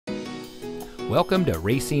Welcome to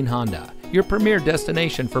Racine Honda, your premier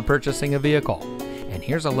destination for purchasing a vehicle. And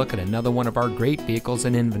here's a look at another one of our great vehicles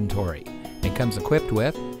in inventory. It comes equipped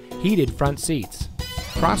with heated front seats,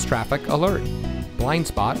 cross-traffic alert, blind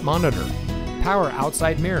spot monitor, power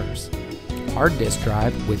outside mirrors, hard disk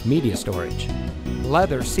drive with media storage,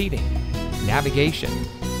 leather seating, navigation,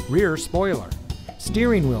 rear spoiler,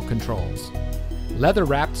 steering wheel controls,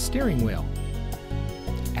 leather-wrapped steering wheel.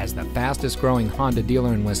 As the fastest growing Honda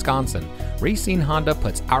dealer in Wisconsin, Racine Honda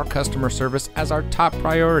puts our customer service as our top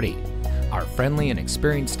priority. Our friendly and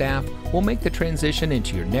experienced staff will make the transition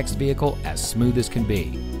into your next vehicle as smooth as can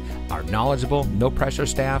be. Our knowledgeable, no-pressure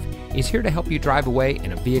staff is here to help you drive away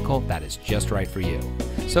in a vehicle that is just right for you.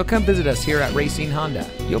 So come visit us here at Racine Honda.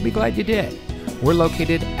 You'll be glad you did. We're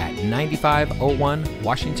located at 9501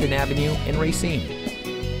 Washington Avenue in Racine.